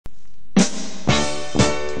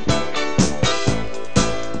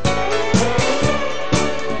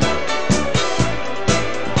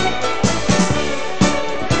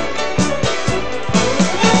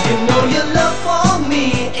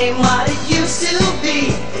used to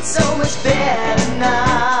be. It's so much better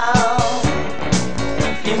now.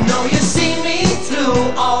 You know you see me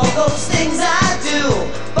through all those things I do,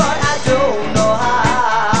 but I don't know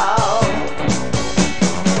how.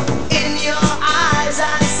 In your eyes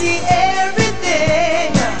I see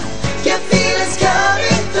everything. You feel it's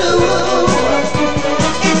coming through.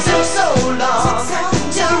 It took so long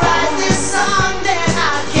to write this song that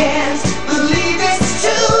I can't believe it's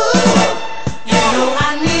true. You know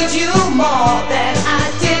I need you more than I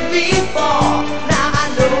did before. Now I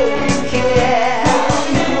know you care.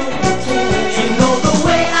 You know the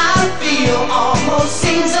way I feel almost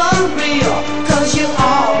seems unreal, 'cause you're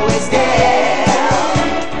always there.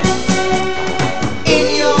 In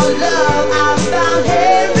your love I found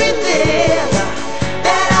everything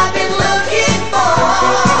that I've been looking for.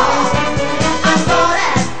 I thought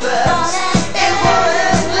at first it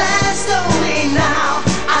wouldn't last, only now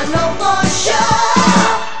I know for sure.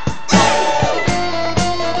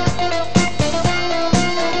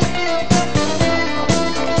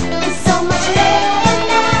 It's so much better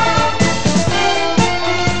now.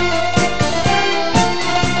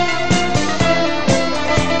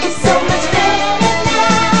 It's so much better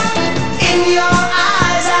now. In your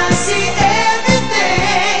eyes I see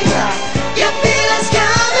everything. You feel it's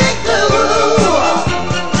coming through.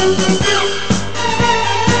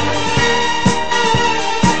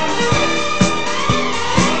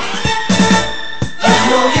 You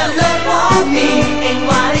know your love for me ain't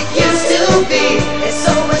what it used to be. It's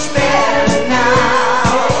so much better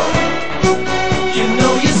now. You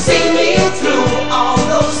know you see me through all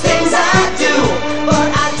those things I do, but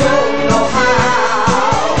I don't know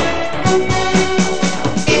how.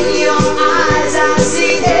 In your eyes I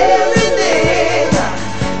see everything.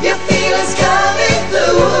 You feel it's coming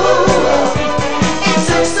through. It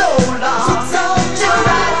took so long to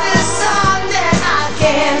write this song that I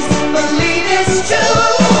can't believe it's true.